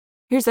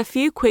Here's a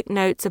few quick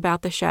notes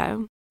about the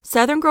show.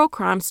 Southern Girl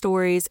Crime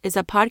Stories is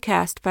a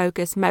podcast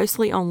focused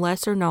mostly on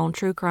lesser-known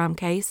true crime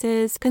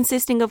cases,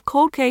 consisting of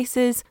cold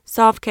cases,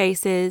 solved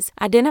cases,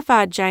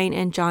 identified Jane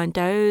and John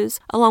Does,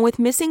 along with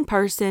missing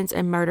persons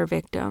and murder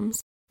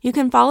victims. You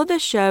can follow the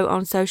show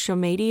on social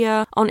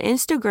media, on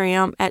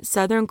Instagram at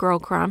Southern Girl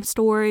Crime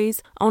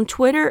Stories, on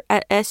Twitter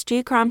at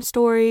SG Crime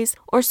Stories,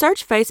 or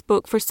search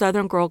Facebook for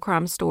Southern Girl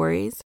Crime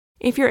Stories.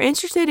 If you're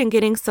interested in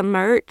getting some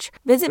merch,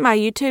 visit my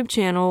YouTube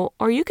channel,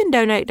 or you can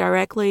donate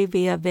directly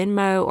via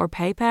Venmo or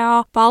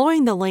PayPal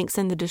following the links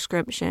in the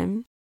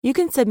description. You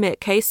can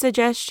submit case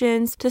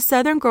suggestions to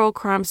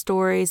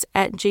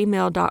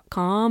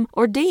southerngirlcrimestories@gmail.com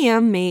or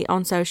DM me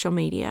on social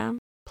media.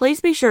 Please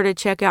be sure to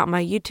check out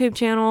my YouTube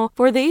channel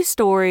for these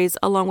stories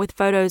along with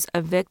photos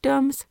of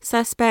victims,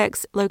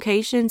 suspects,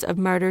 locations of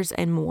murders,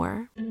 and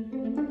more.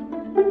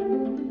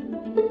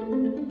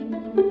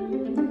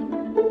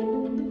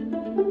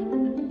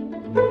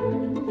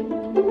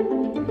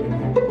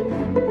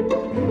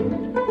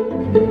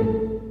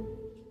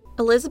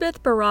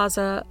 Elizabeth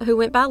Barraza, who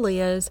went by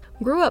Liz,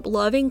 grew up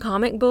loving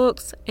comic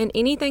books and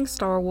anything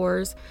Star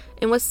Wars,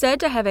 and was said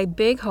to have a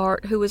big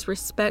heart who was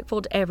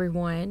respectful to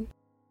everyone.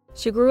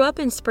 She grew up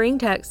in Spring,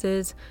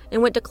 Texas,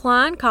 and went to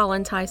Klein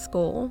Collins High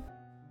School.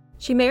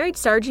 She married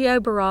Sergio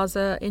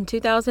Barraza in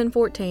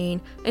 2014,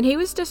 and he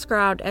was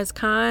described as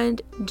kind,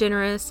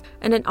 generous,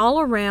 and an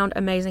all-around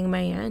amazing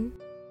man.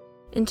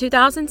 In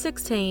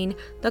 2016,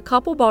 the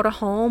couple bought a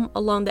home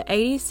along the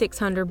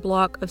 8600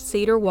 block of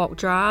Cedar Walk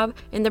Drive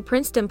in the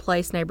Princeton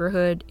Place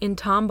neighborhood in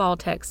Tomball,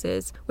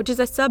 Texas, which is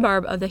a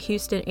suburb of the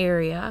Houston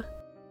area.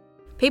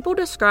 People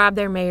described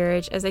their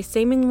marriage as a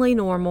seemingly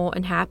normal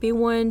and happy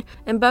one,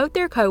 and both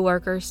their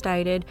co-workers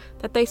stated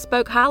that they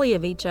spoke highly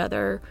of each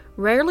other,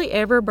 rarely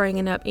ever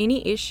bringing up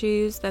any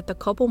issues that the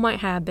couple might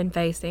have been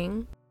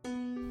facing.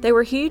 They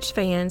were huge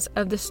fans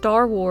of the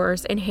Star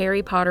Wars and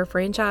Harry Potter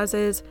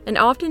franchises and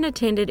often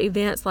attended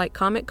events like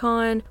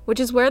Comic-Con,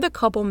 which is where the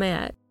couple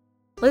met.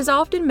 Liz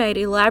often made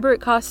elaborate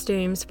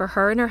costumes for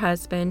her and her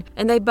husband,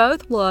 and they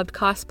both loved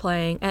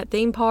cosplaying at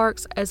theme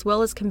parks as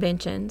well as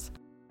conventions.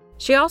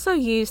 She also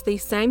used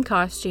these same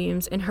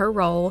costumes in her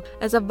role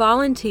as a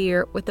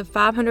volunteer with the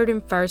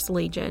 501st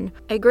Legion,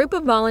 a group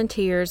of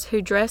volunteers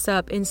who dress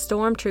up in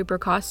stormtrooper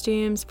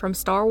costumes from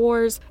Star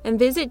Wars and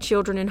visit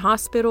children in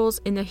hospitals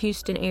in the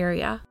Houston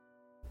area.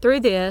 Through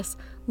this,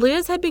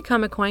 Liz had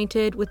become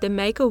acquainted with the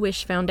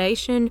Make-A-Wish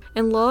Foundation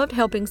and loved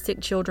helping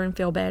sick children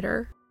feel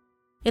better.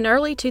 In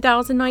early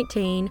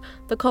 2019,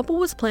 the couple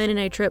was planning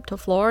a trip to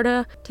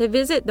Florida to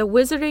visit the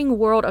Wizarding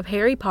World of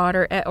Harry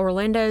Potter at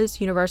Orlando's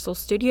Universal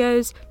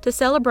Studios to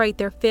celebrate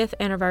their 5th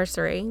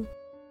anniversary.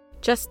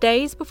 Just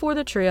days before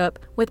the trip,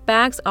 with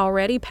bags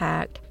already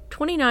packed,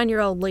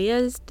 29-year-old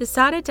Liz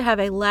decided to have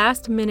a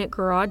last-minute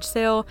garage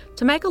sale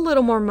to make a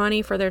little more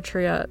money for their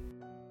trip.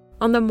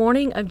 On the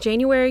morning of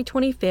January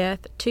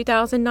 25,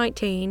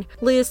 2019,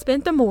 Liz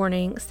spent the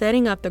morning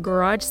setting up the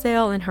garage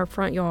sale in her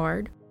front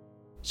yard.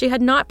 She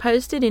had not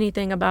posted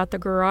anything about the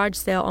garage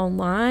sale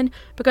online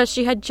because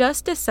she had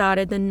just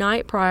decided the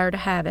night prior to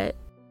have it.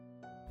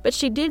 But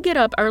she did get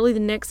up early the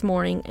next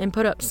morning and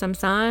put up some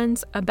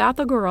signs about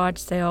the garage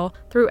sale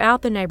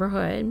throughout the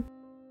neighborhood.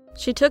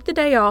 She took the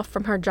day off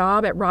from her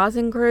job at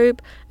Rosin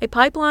Group, a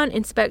pipeline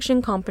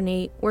inspection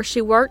company where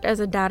she worked as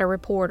a data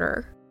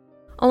reporter.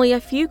 Only a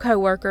few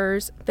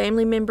co-workers,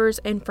 family members,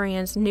 and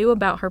friends knew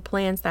about her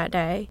plans that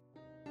day.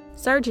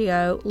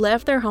 Sergio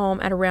left their home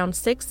at around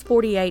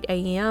 6:48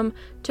 a.m.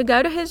 to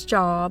go to his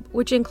job,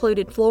 which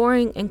included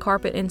flooring and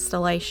carpet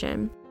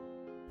installation.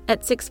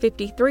 At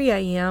 6:53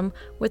 a.m.,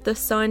 with the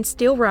sun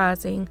still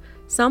rising,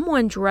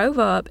 someone drove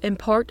up and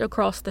parked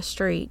across the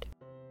street.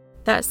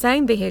 That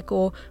same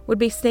vehicle would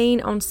be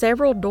seen on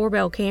several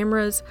doorbell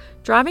cameras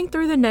driving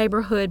through the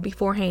neighborhood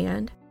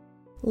beforehand.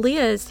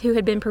 Liz, who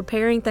had been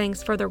preparing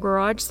things for the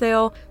garage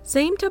sale,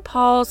 seemed to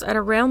pause at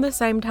around the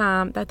same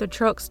time that the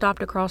truck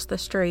stopped across the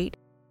street.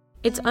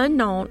 It's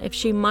unknown if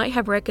she might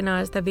have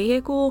recognized the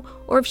vehicle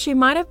or if she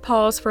might have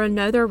paused for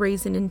another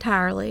reason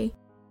entirely.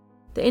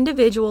 The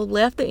individual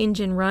left the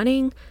engine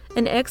running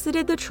and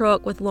exited the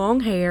truck with long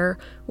hair,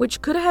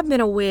 which could have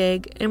been a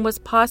wig, and was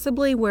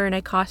possibly wearing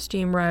a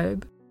costume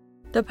robe.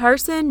 The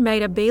person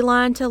made a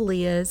beeline to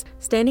Liz,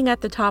 standing at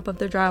the top of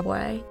the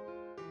driveway.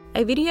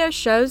 A video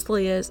shows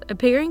Liz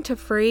appearing to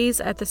freeze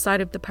at the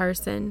sight of the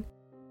person.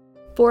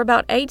 For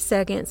about 8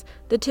 seconds,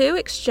 the two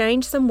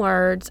exchanged some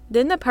words,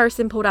 then the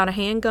person pulled out a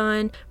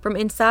handgun from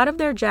inside of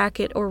their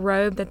jacket or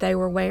robe that they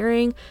were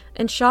wearing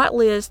and shot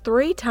Liz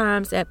 3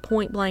 times at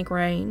point-blank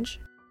range.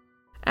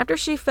 After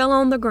she fell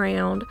on the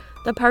ground,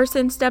 the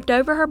person stepped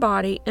over her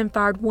body and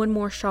fired one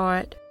more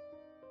shot.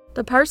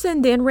 The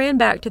person then ran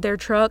back to their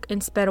truck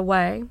and sped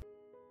away.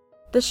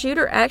 The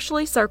shooter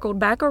actually circled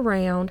back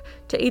around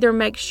to either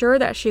make sure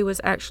that she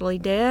was actually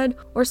dead,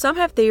 or some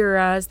have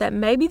theorized that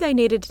maybe they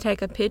needed to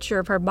take a picture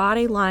of her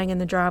body lying in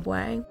the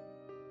driveway.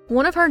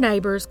 One of her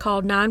neighbors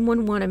called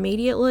 911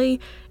 immediately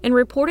and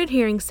reported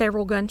hearing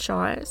several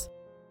gunshots.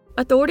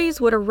 Authorities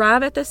would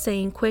arrive at the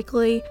scene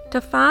quickly to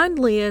find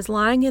Liz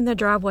lying in the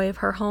driveway of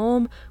her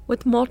home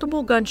with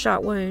multiple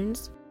gunshot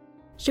wounds.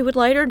 She would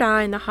later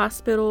die in the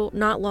hospital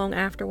not long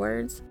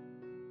afterwards.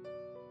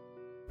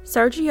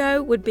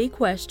 Sergio would be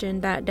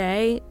questioned that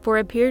day for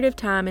a period of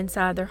time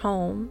inside their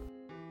home.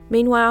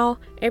 Meanwhile,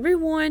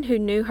 everyone who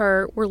knew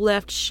her were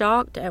left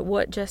shocked at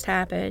what just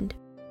happened.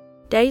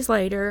 Days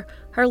later,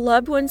 her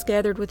loved ones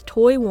gathered with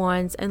toy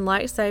wands and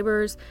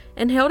lightsabers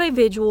and held a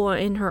vigil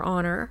in her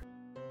honor.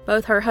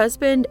 Both her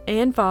husband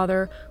and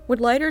father would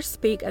later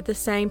speak at the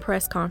same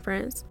press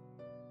conference.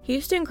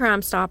 Houston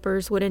Crime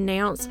Stoppers would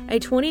announce a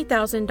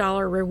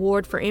 $20,000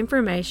 reward for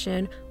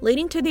information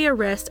leading to the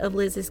arrest of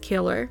Liz's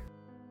killer.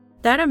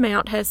 That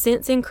amount has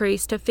since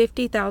increased to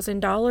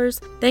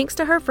 $50,000 thanks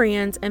to her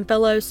friends and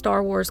fellow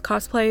Star Wars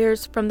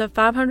cosplayers from the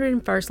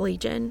 501st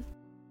Legion.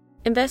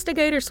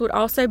 Investigators would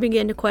also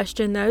begin to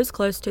question those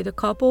close to the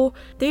couple,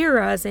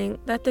 theorizing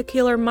that the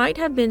killer might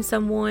have been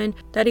someone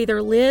that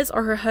either Liz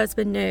or her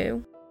husband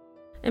knew.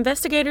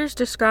 Investigators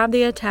described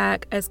the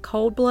attack as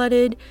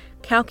cold-blooded,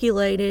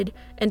 calculated,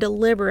 and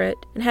deliberate,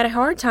 and had a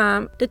hard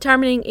time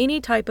determining any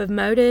type of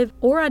motive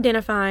or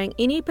identifying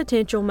any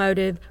potential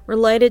motive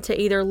related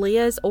to either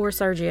Liz or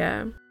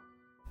Sergio.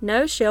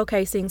 No shell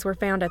casings were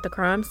found at the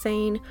crime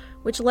scene,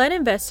 which led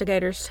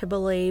investigators to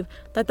believe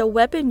that the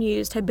weapon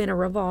used had been a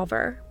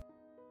revolver.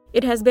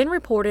 It has been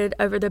reported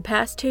over the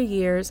past 2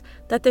 years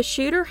that the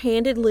shooter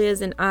handed Liz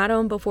an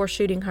item before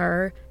shooting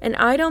her, an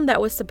item that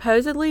was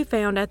supposedly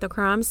found at the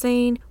crime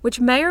scene,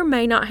 which may or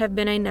may not have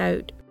been a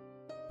note.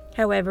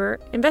 However,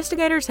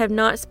 investigators have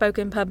not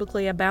spoken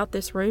publicly about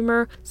this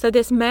rumor, so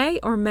this may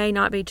or may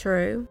not be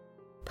true.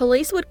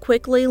 Police would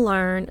quickly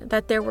learn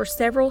that there were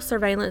several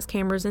surveillance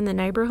cameras in the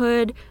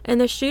neighborhood, and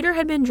the shooter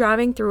had been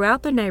driving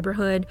throughout the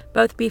neighborhood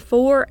both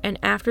before and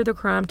after the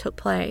crime took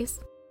place.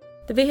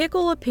 The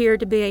vehicle appeared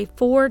to be a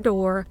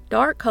 4-door,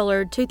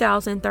 dark-colored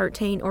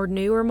 2013 or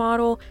newer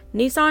model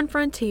Nissan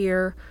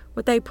Frontier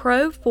with a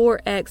Pro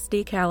 4X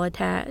decal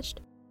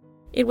attached.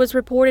 It was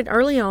reported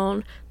early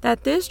on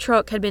that this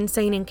truck had been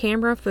seen in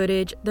camera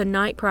footage the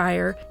night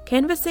prior,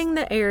 canvassing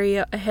the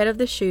area ahead of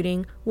the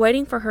shooting,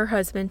 waiting for her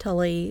husband to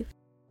leave.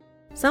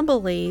 Some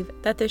believe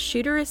that the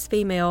shooter is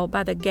female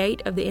by the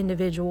gait of the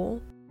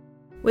individual.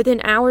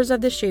 Within hours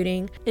of the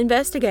shooting,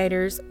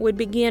 investigators would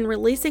begin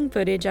releasing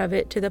footage of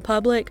it to the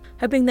public,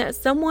 hoping that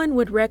someone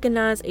would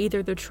recognize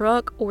either the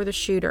truck or the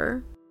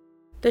shooter.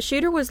 The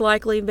shooter was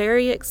likely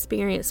very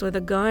experienced with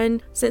a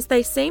gun, since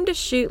they seemed to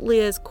shoot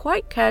Liz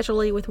quite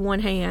casually with one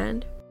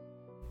hand.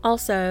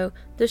 Also,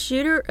 the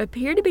shooter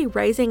appeared to be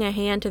raising a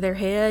hand to their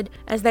head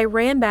as they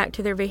ran back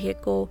to their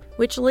vehicle,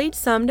 which leads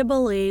some to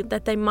believe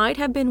that they might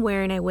have been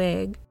wearing a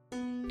wig.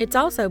 It's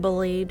also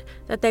believed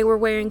that they were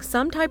wearing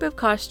some type of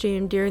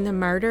costume during the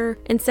murder,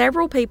 and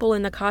several people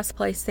in the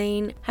cosplay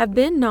scene have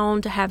been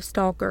known to have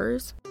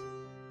stalkers.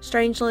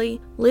 Strangely,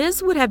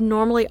 Liz would have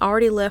normally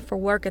already left for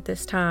work at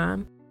this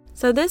time,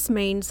 so this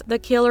means the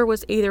killer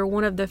was either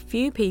one of the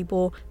few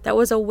people that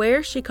was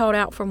aware she called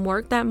out from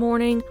work that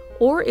morning,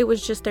 or it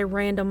was just a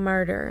random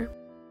murder.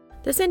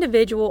 This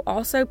individual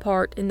also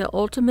parked in the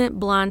ultimate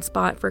blind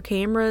spot for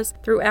cameras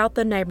throughout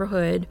the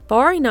neighborhood,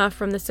 far enough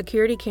from the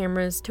security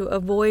cameras to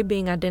avoid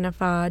being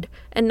identified,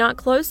 and not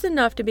close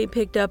enough to be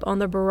picked up on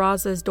the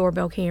Barraza's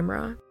doorbell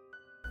camera.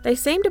 They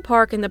seemed to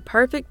park in the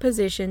perfect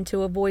position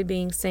to avoid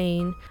being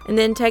seen, and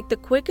then take the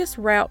quickest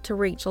route to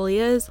reach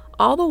Liz,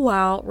 all the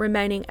while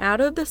remaining out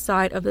of the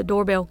sight of the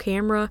doorbell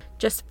camera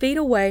just feet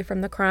away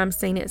from the crime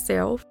scene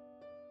itself.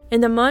 In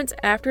the months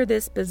after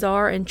this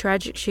bizarre and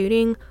tragic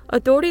shooting,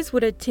 authorities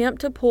would attempt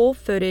to pull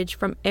footage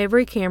from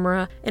every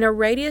camera in a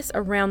radius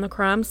around the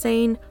crime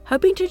scene,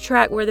 hoping to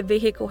track where the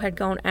vehicle had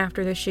gone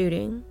after the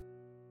shooting.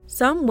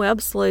 Some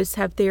web sleuths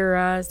have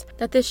theorized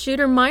that the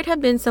shooter might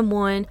have been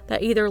someone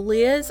that either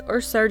Liz or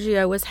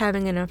Sergio was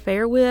having an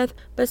affair with,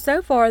 but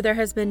so far there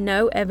has been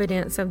no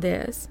evidence of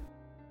this.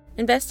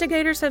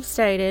 Investigators have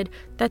stated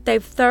that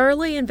they've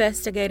thoroughly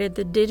investigated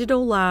the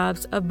digital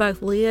lives of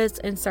both Liz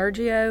and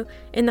Sergio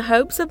in the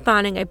hopes of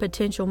finding a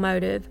potential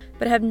motive,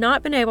 but have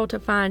not been able to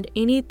find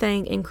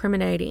anything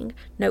incriminating.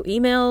 No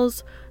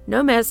emails,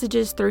 no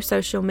messages through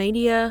social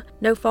media,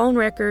 no phone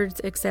records,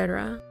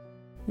 etc.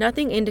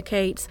 Nothing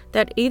indicates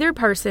that either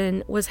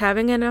person was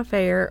having an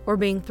affair or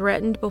being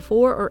threatened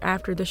before or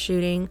after the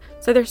shooting,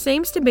 so there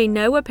seems to be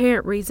no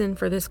apparent reason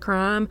for this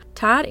crime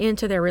tied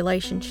into their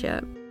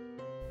relationship.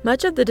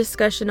 Much of the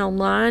discussion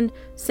online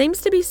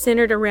seems to be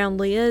centered around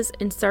Liz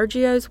and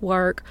Sergio's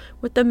work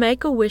with the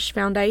Make-A-Wish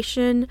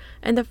Foundation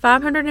and the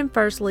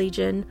 501st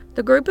Legion,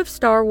 the group of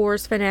Star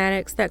Wars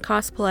fanatics that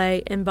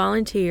cosplay and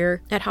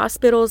volunteer at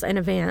hospitals and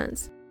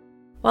events.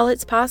 While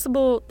it's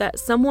possible that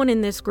someone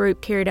in this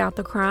group carried out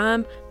the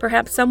crime,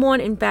 perhaps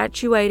someone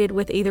infatuated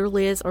with either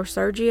Liz or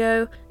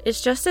Sergio,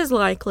 it's just as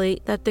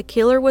likely that the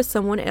killer was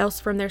someone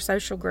else from their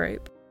social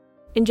group.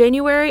 In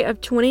January of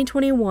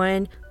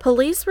 2021,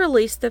 police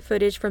released the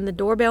footage from the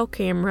doorbell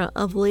camera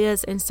of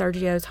Liz and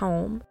Sergio's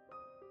home.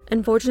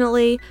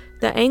 Unfortunately,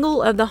 the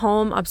angle of the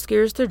home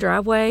obscures the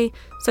driveway,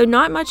 so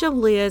not much of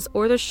Liz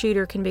or the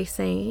shooter can be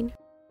seen.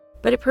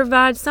 but it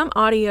provides some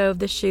audio of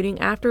the shooting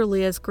after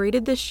Liz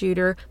greeted the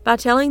shooter by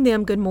telling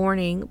them good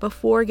morning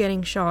before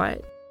getting shot.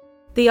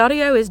 The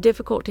audio is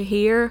difficult to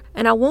hear,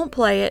 and I won't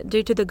play it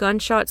due to the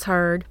gunshots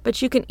heard,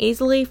 but you can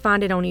easily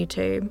find it on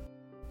YouTube.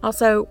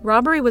 Also,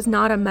 robbery was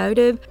not a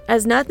motive,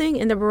 as nothing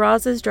in the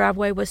Barraza's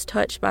driveway was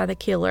touched by the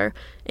killer,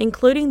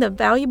 including the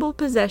valuable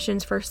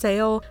possessions for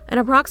sale and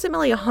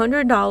approximately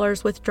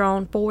 $100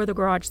 withdrawn for the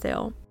garage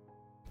sale.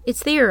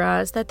 It's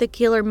theorized that the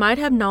killer might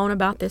have known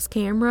about this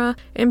camera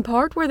and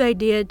parked where they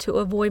did to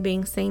avoid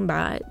being seen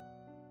by it.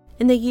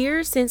 In the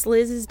years since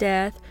Liz's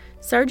death,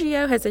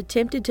 Sergio has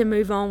attempted to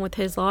move on with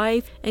his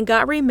life and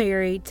got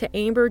remarried to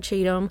Amber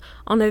Cheatham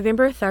on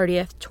November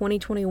 30th,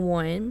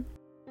 2021.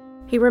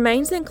 He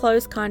remains in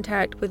close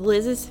contact with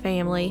Liz's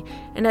family,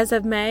 and as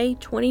of May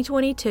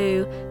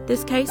 2022,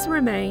 this case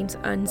remains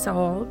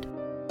unsolved.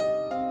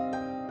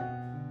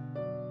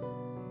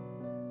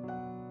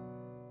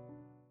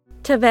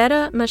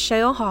 Tavetta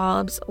Michelle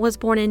Hobbs was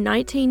born in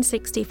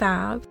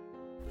 1965.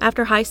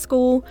 After high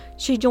school,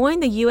 she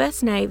joined the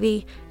U.S.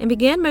 Navy and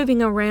began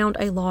moving around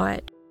a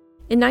lot.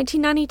 In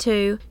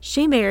 1992,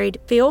 she married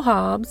Phil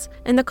Hobbs,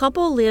 and the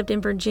couple lived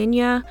in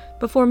Virginia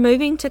before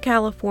moving to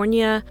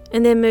California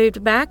and then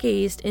moved back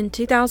east in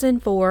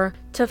 2004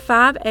 to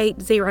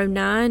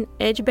 5809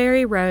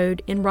 Edgeberry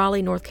Road in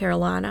Raleigh, North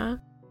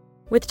Carolina.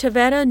 With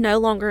Tavetta no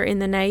longer in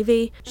the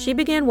Navy, she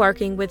began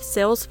working with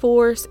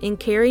Salesforce in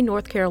Cary,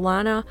 North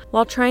Carolina,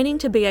 while training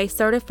to be a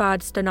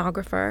certified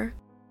stenographer.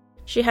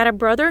 She had a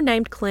brother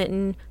named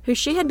Clinton, who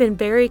she had been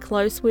very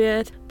close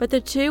with, but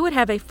the two would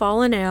have a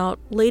falling out,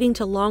 leading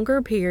to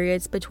longer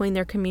periods between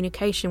their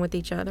communication with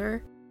each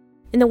other.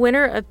 In the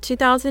winter of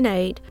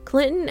 2008,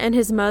 Clinton and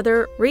his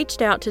mother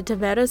reached out to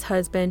Tavetta's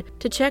husband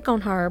to check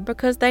on her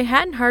because they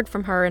hadn't heard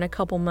from her in a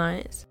couple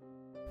months.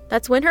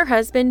 That's when her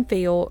husband,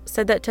 Phil,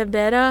 said that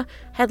Tavetta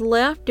had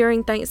left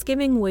during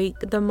Thanksgiving week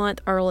the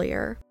month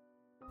earlier.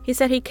 He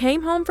said he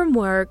came home from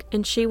work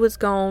and she was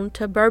gone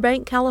to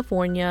Burbank,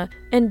 California,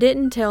 and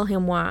didn't tell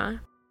him why.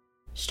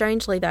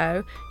 Strangely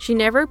though, she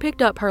never picked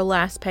up her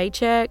last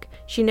paycheck,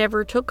 she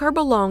never took her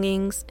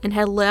belongings, and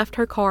had left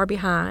her car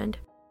behind.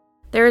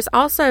 There is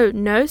also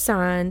no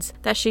signs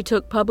that she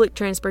took public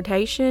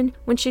transportation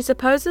when she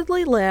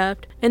supposedly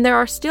left, and there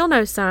are still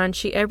no signs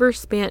she ever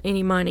spent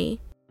any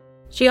money.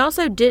 She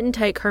also didn't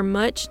take her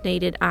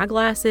much-needed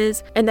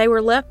eyeglasses, and they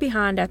were left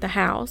behind at the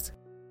house.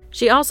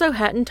 She also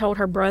hadn't told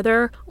her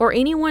brother or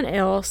anyone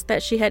else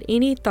that she had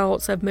any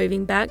thoughts of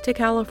moving back to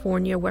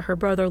California where her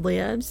brother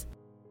lives.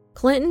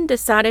 Clinton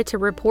decided to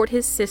report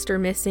his sister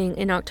missing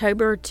in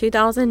October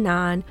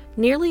 2009,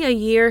 nearly a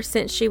year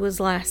since she was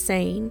last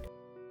seen.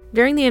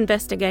 During the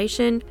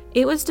investigation,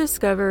 it was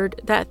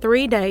discovered that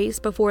 3 days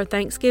before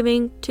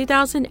Thanksgiving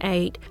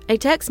 2008, a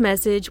text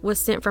message was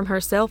sent from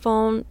her cell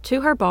phone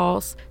to her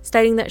boss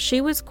stating that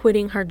she was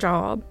quitting her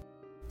job.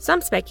 Some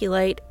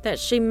speculate that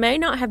she may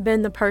not have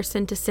been the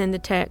person to send the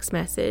text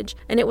message,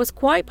 and it was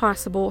quite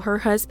possible her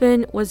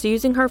husband was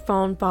using her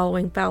phone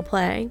following foul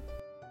play.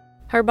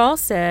 Her boss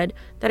said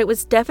that it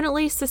was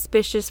definitely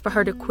suspicious for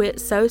her to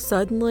quit so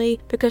suddenly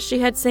because she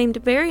had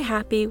seemed very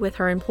happy with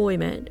her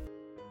employment.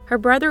 Her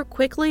brother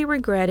quickly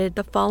regretted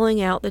the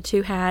falling out the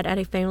two had at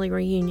a family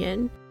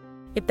reunion.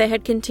 If they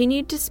had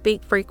continued to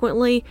speak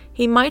frequently,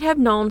 he might have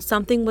known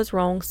something was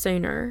wrong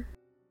sooner.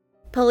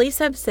 Police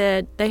have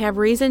said they have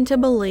reason to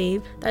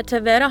believe that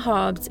Tavetta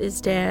Hobbs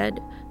is dead,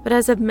 but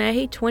as of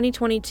May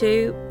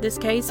 2022, this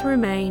case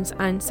remains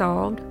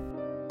unsolved.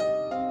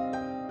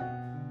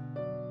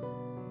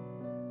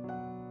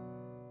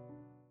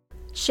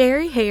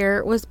 Sherry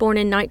Hare was born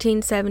in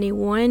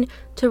 1971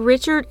 to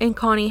Richard and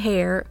Connie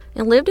Hare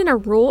and lived in a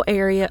rural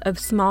area of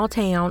small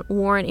town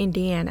Warren,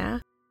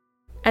 Indiana.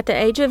 At the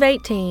age of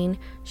 18,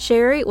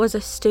 Sherry was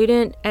a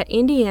student at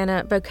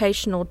Indiana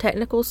Vocational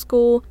Technical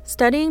School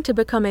studying to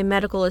become a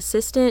medical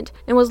assistant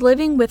and was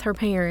living with her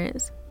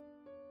parents.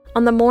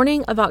 On the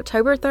morning of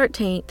October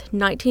 13,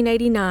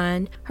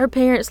 1989, her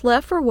parents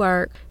left for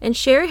work and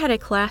Sherry had a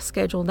class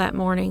scheduled that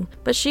morning,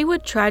 but she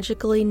would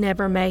tragically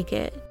never make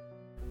it.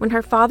 When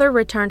her father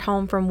returned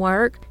home from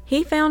work,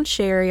 he found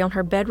Sherry on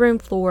her bedroom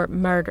floor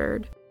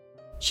murdered.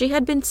 She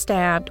had been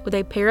stabbed with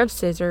a pair of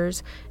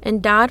scissors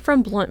and died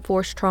from blunt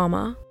force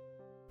trauma.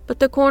 But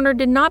the coroner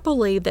did not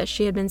believe that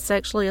she had been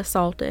sexually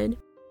assaulted.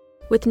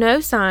 With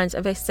no signs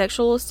of a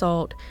sexual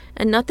assault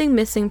and nothing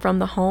missing from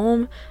the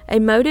home, a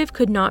motive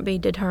could not be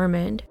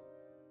determined.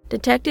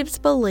 Detectives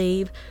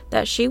believe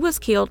that she was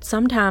killed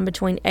sometime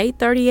between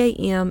 8:30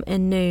 a.m.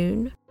 and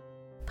noon.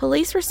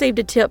 Police received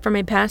a tip from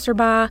a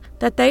passerby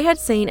that they had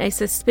seen a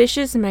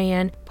suspicious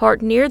man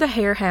parked near the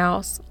Hare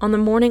house on the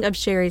morning of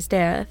Sherry's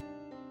death.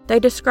 They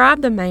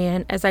described the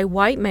man as a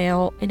white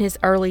male in his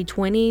early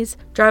 20s,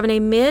 driving a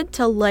mid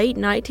to late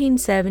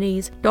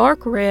 1970s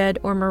dark red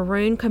or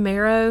maroon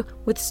Camaro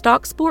with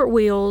stock sport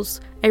wheels,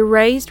 a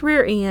raised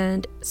rear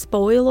end,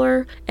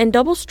 spoiler, and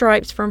double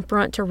stripes from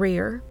front to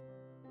rear.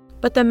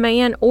 But the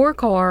man or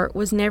car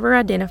was never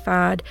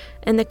identified,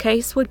 and the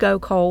case would go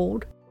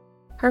cold.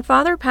 Her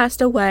father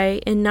passed away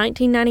in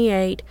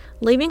 1998,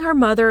 leaving her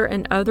mother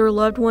and other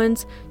loved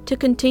ones to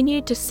continue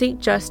to seek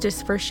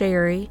justice for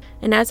Sherry,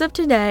 and as of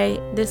today,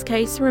 this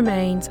case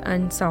remains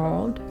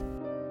unsolved.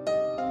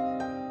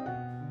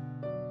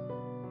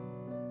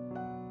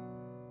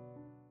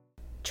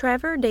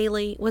 Trevor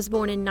Daly was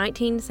born in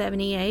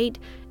 1978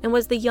 and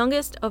was the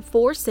youngest of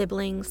 4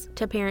 siblings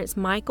to parents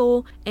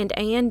Michael and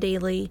Anne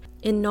Daly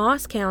in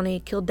Naas County,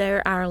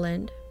 Kildare,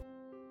 Ireland.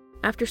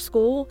 After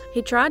school,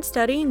 he tried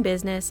studying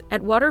business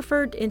at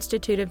Waterford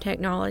Institute of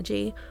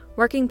Technology,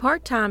 working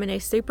part-time in a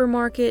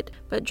supermarket,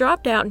 but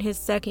dropped out in his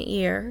second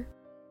year.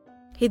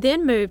 He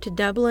then moved to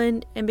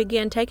Dublin and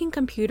began taking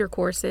computer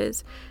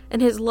courses,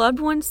 and his loved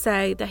ones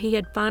say that he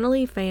had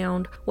finally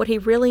found what he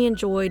really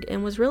enjoyed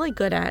and was really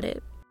good at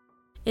it.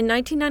 In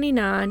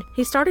 1999,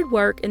 he started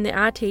work in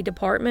the IT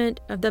department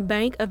of the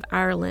Bank of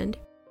Ireland.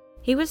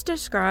 He was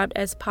described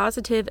as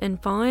positive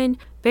and fun,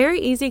 very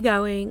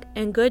easygoing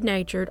and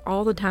good-natured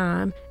all the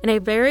time, and a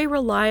very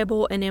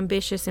reliable and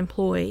ambitious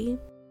employee.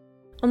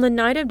 On the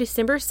night of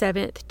December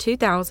 7,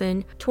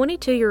 2000,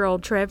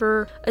 22-year-old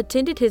Trevor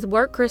attended his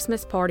work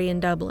Christmas party in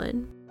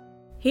Dublin.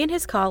 He and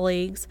his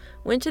colleagues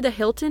went to the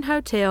Hilton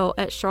Hotel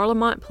at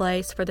Charlemont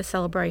Place for the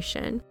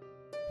celebration.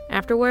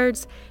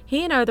 Afterwards,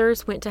 he and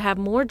others went to have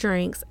more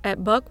drinks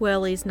at Buck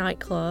Welly's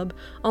nightclub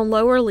on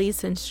Lower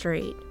Leeson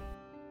Street.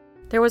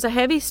 There was a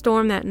heavy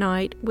storm that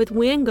night, with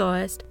wind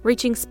gusts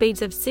reaching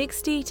speeds of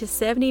 60 to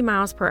 70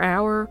 miles per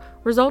hour,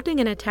 resulting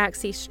in a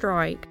taxi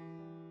strike.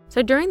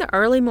 So during the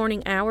early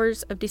morning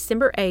hours of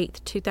December 8,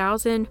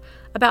 2000,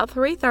 about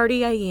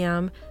 3:30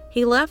 a.m.,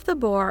 he left the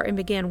bar and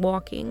began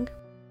walking.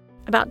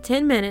 About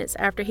 10 minutes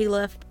after he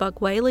left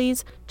Buck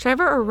Whaley's,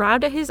 Trevor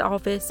arrived at his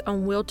office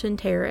on Wilton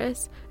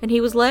Terrace, and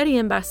he was led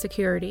in by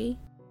security.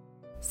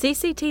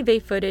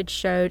 CCTV footage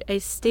showed a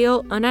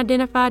still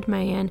unidentified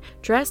man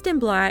dressed in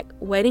black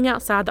waiting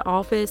outside the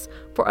office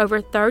for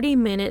over 30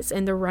 minutes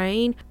in the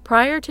rain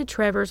prior to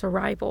Trevor's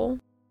arrival.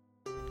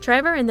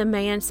 Trevor and the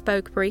man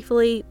spoke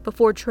briefly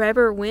before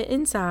Trevor went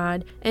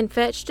inside and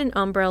fetched an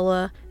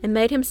umbrella and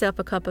made himself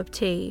a cup of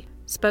tea,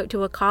 spoke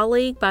to a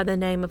colleague by the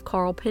name of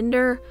Carl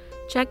Pender,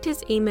 checked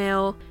his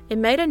email,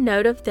 and made a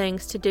note of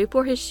things to do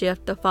for his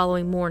shift the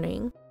following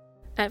morning.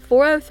 At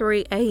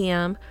 4:03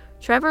 a.m.,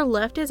 Trevor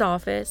left his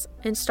office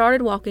and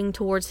started walking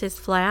towards his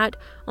flat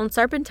on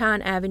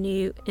Serpentine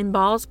Avenue in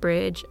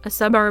Ballsbridge, a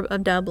suburb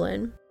of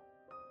Dublin.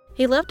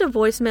 He left a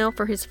voicemail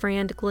for his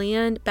friend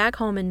Glenn back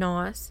home in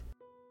Naas.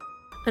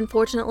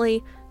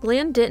 Unfortunately,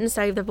 Glenn didn't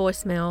save the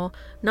voicemail,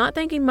 not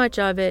thinking much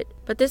of it,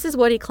 but this is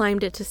what he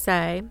claimed it to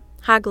say.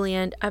 "Hi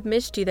Glenn, I've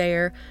missed you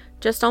there.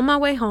 Just on my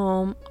way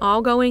home,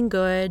 all going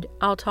good.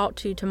 I'll talk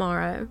to you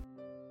tomorrow."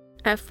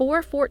 At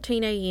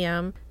 4:14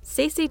 a.m.,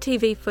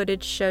 CCTV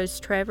footage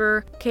shows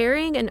Trevor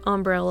carrying an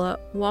umbrella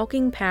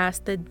walking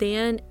past the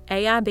then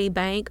AIB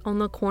Bank on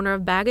the corner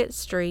of Bagot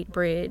Street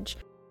Bridge.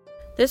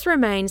 This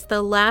remains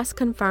the last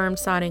confirmed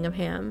sighting of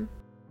him.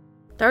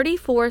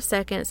 34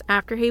 seconds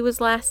after he was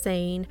last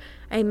seen,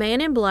 a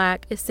man in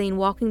black is seen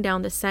walking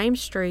down the same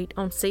street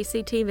on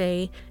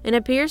CCTV and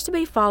appears to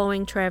be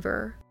following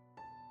Trevor.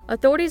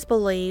 Authorities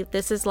believe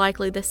this is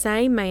likely the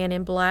same man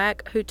in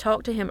black who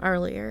talked to him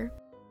earlier.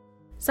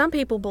 Some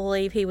people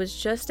believe he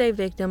was just a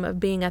victim of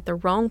being at the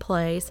wrong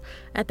place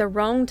at the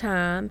wrong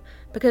time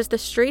because the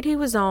street he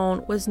was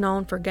on was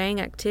known for gang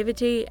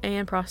activity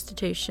and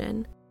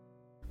prostitution.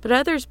 But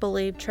others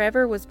believe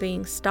Trevor was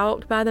being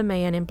stalked by the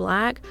man in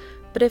black,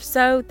 but if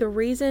so, the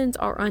reasons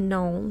are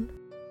unknown.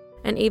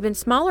 An even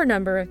smaller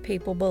number of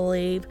people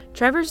believe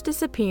Trevor's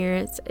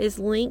disappearance is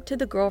linked to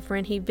the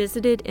girlfriend he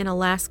visited in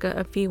Alaska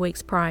a few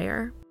weeks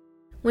prior.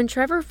 When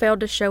Trevor failed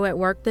to show at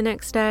work the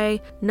next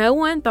day, no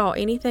one thought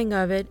anything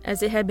of it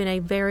as it had been a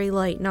very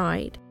late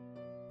night.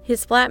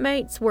 His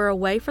flatmates were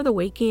away for the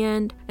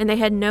weekend, and they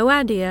had no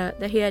idea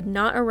that he had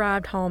not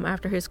arrived home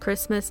after his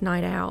Christmas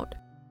night out.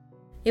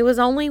 It was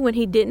only when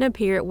he didn't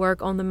appear at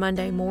work on the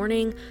Monday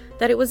morning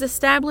that it was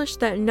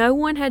established that no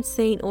one had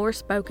seen or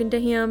spoken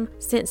to him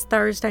since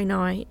Thursday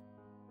night.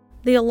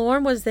 The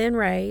alarm was then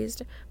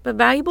raised, but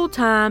valuable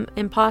time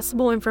and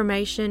possible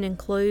information and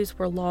clues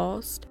were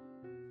lost.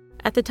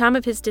 At the time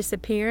of his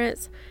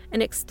disappearance,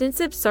 an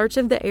extensive search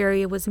of the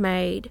area was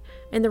made,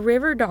 and the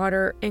River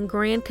Dodder and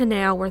Grand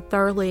Canal were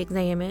thoroughly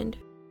examined.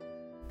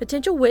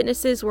 Potential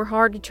witnesses were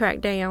hard to track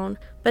down,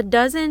 but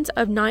dozens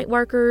of night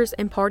workers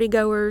and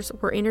partygoers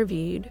were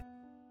interviewed.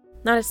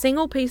 Not a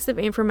single piece of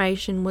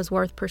information was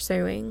worth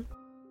pursuing.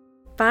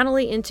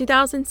 Finally, in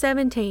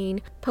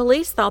 2017,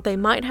 police thought they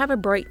might have a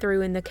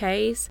breakthrough in the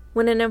case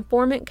when an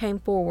informant came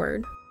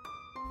forward.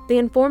 The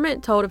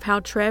informant told of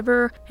how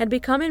Trevor had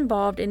become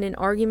involved in an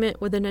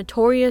argument with a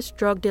notorious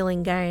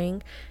drug-dealing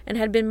gang and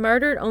had been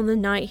murdered on the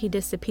night he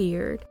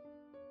disappeared.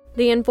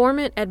 The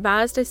informant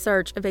advised a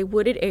search of a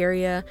wooded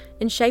area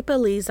in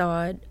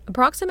Shape-a-Lizard,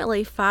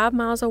 approximately 5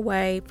 miles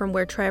away from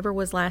where Trevor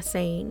was last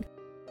seen.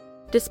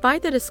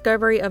 Despite the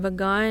discovery of a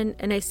gun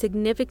and a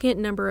significant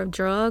number of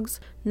drugs,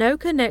 no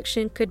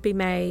connection could be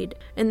made,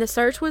 and the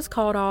search was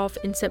called off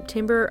in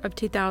September of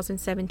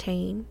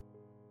 2017.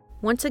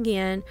 Once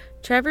again,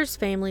 Trevor's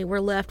family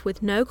were left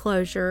with no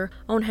closure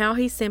on how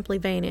he simply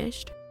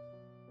vanished.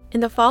 In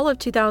the fall of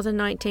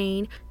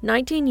 2019,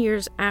 19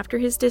 years after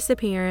his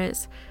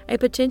disappearance, a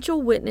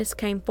potential witness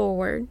came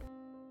forward.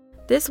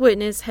 This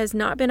witness has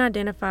not been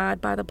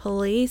identified by the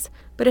police,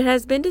 but it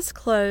has been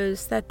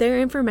disclosed that their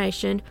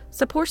information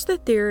supports the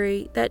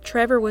theory that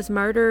Trevor was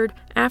murdered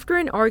after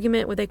an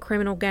argument with a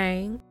criminal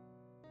gang.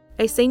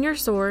 A senior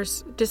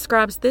source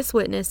describes this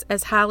witness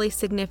as highly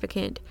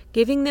significant,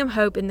 giving them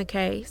hope in the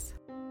case.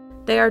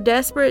 They are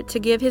desperate to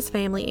give his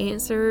family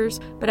answers,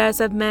 but as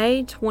of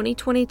May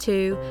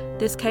 2022,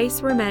 this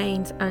case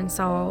remains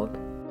unsolved.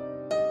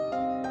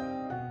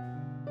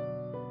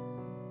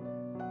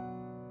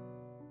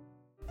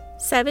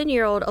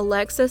 Seven-year-old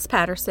Alexis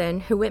Patterson,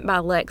 who went by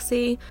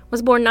Lexi,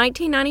 was born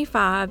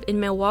 1995 in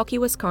Milwaukee,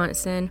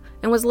 Wisconsin,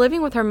 and was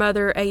living with her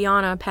mother,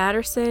 Ayanna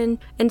Patterson,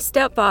 and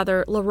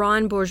stepfather,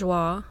 Laurent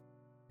Bourgeois.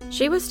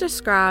 She was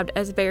described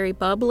as very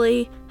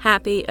bubbly,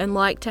 happy, and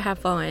liked to have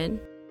fun.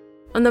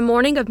 On the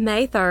morning of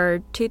May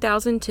 3,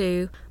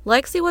 2002,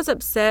 Lexi was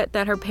upset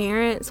that her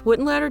parents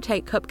wouldn't let her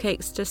take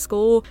cupcakes to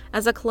school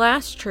as a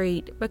class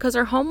treat because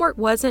her homework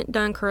wasn't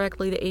done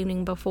correctly the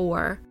evening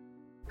before.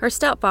 Her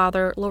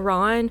stepfather,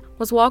 Laurent,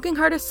 was walking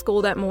her to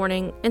school that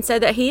morning and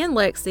said that he and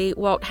Lexi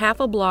walked half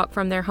a block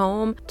from their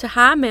home to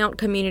High Mount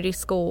Community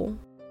School.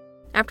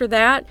 After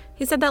that,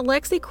 he said that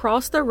Lexi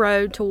crossed the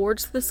road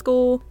towards the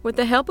school with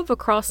the help of a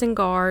crossing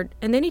guard,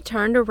 and then he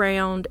turned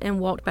around and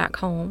walked back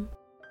home.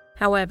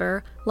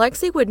 However,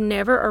 Lexi would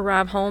never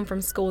arrive home from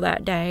school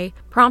that day,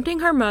 prompting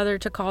her mother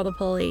to call the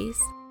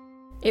police.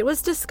 It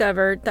was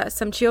discovered that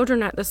some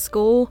children at the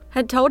school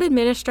had told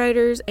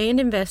administrators and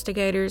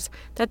investigators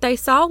that they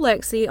saw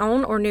Lexi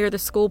on or near the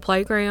school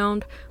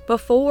playground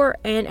before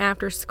and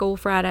after school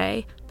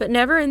Friday, but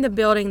never in the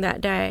building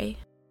that day.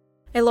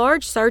 A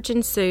large search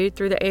ensued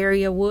through the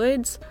area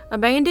woods,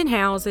 abandoned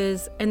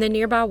houses, and the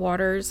nearby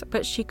waters,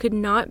 but she could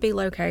not be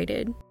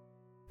located.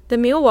 The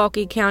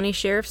Milwaukee County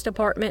Sheriff's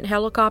Department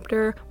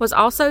helicopter was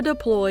also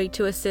deployed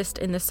to assist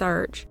in the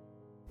search.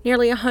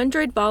 Nearly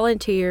 100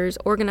 volunteers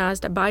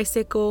organized a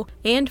bicycle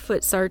and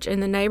foot search in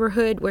the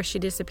neighborhood where she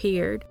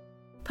disappeared.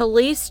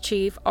 Police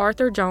Chief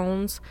Arthur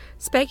Jones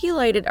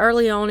speculated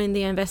early on in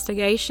the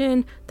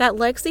investigation that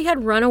Lexi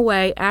had run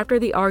away after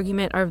the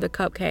argument over the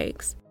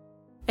cupcakes.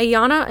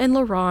 Ayanna and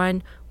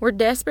Laurent were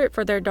desperate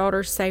for their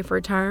daughter's safe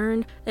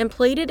return and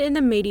pleaded in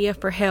the media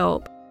for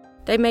help.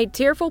 They made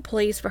tearful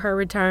pleas for her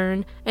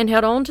return and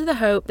held on to the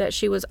hope that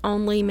she was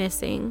only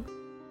missing.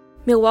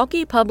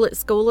 Milwaukee public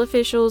school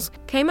officials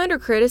came under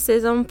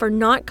criticism for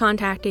not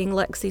contacting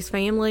Lexi's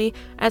family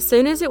as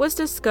soon as it was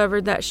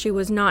discovered that she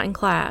was not in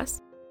class.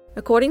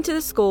 According to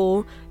the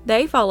school,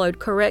 they followed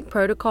correct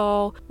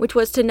protocol, which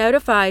was to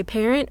notify a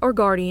parent or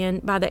guardian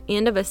by the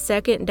end of a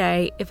second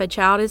day if a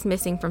child is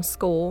missing from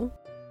school.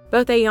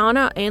 Both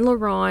Ayanna and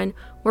Laurent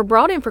were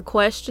brought in for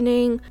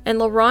questioning, and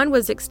Laurent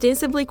was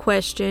extensively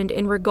questioned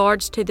in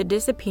regards to the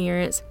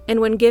disappearance, and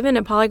when given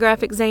a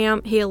polygraph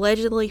exam, he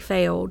allegedly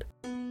failed.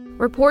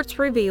 Reports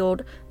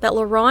revealed that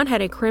Laurent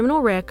had a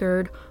criminal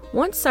record,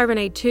 once serving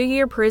a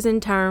 2-year prison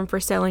term for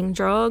selling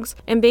drugs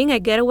and being a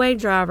getaway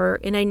driver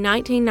in a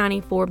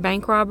 1994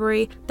 bank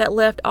robbery that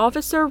left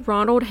Officer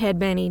Ronald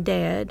Headbany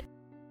dead.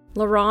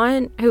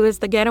 Laurent, who is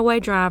the getaway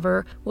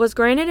driver, was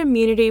granted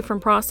immunity from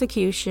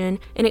prosecution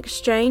in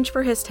exchange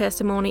for his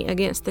testimony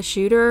against the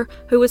shooter,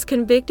 who was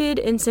convicted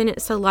and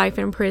sentenced to life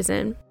in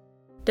prison.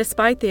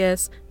 Despite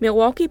this,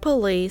 Milwaukee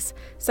police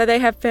say they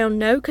have found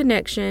no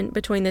connection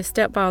between the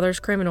stepfather's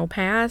criminal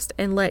past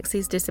and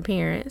Lexi's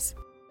disappearance.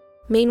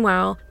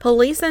 Meanwhile,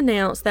 police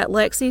announced that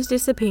Lexi's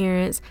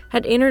disappearance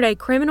had entered a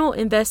criminal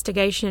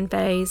investigation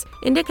phase,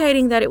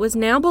 indicating that it was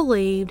now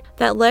believed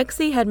that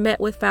Lexi had met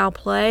with foul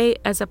play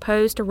as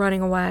opposed to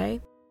running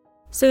away.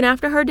 Soon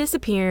after her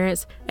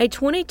disappearance, a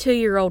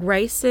 22-year-old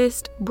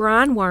racist,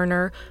 Brian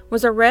Werner,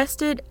 was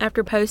arrested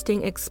after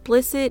posting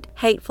explicit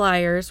hate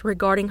flyers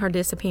regarding her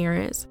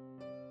disappearance.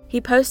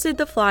 He posted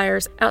the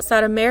flyers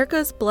outside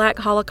America's Black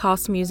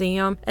Holocaust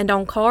Museum and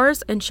on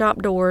cars and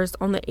shop doors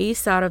on the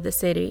east side of the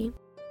city.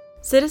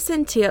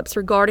 Citizen tips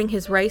regarding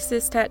his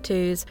racist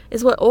tattoos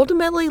is what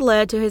ultimately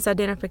led to his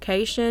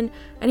identification,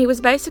 and he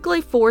was basically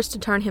forced to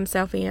turn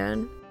himself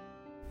in.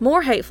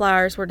 More hate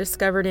flyers were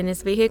discovered in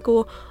his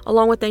vehicle,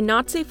 along with a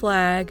Nazi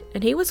flag,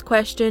 and he was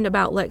questioned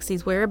about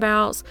Lexi's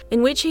whereabouts,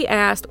 in which he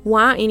asked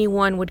why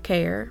anyone would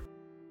care.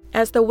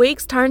 As the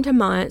weeks turned to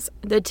months,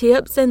 the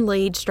tips and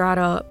leads dried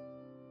up.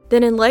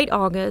 Then in late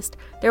August,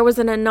 there was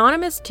an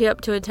anonymous tip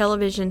to a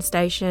television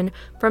station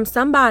from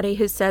somebody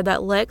who said that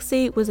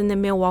Lexi was in the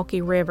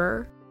Milwaukee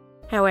River.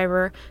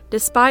 However,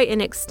 despite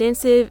an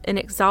extensive and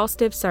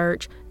exhaustive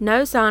search,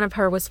 no sign of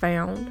her was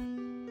found.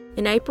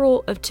 In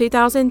April of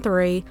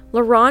 2003,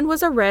 Laurent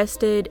was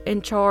arrested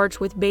and charged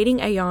with beating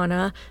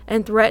Ayanna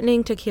and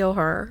threatening to kill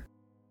her.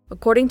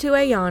 According to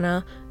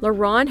Ayanna,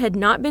 Laurent had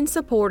not been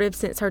supportive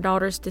since her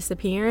daughter's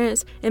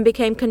disappearance and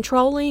became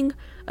controlling,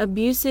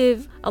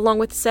 abusive, along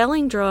with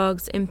selling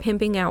drugs and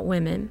pimping out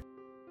women.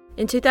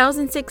 In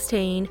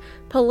 2016,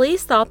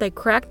 police thought they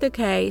cracked the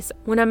case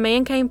when a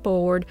man came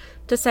forward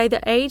to say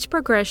the age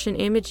progression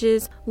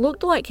images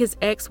looked like his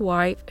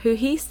ex-wife, who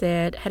he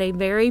said had a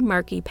very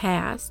murky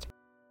past.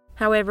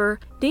 However,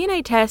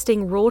 DNA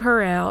testing ruled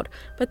her out,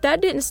 but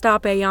that didn't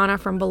stop Ayanna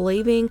from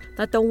believing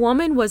that the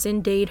woman was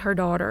indeed her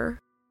daughter.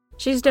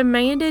 She's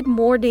demanded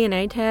more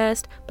DNA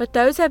tests, but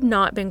those have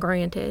not been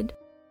granted.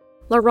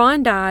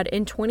 LaRon died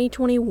in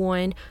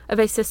 2021 of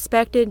a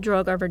suspected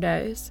drug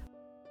overdose.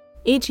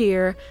 Each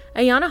year,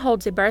 Ayanna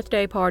holds a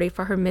birthday party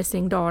for her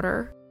missing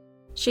daughter.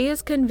 She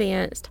is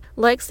convinced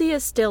Lexi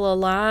is still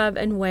alive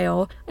and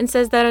well and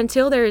says that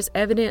until there is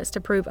evidence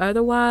to prove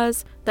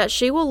otherwise, that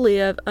she will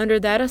live under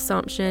that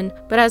assumption,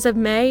 but as of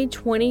May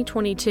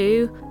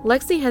 2022,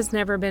 Lexi has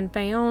never been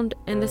found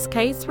and this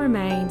case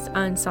remains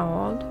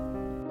unsolved.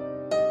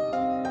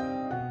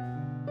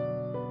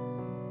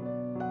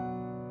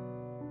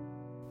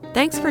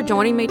 Thanks for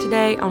joining me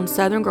today on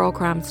Southern Girl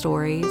Crime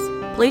Stories.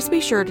 Please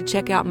be sure to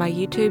check out my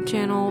YouTube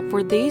channel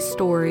for these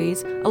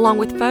stories, along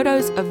with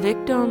photos of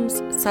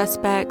victims,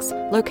 suspects,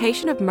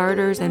 location of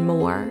murders, and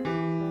more.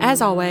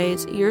 As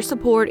always, your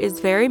support is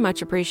very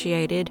much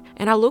appreciated,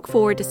 and I look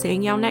forward to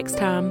seeing y'all next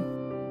time.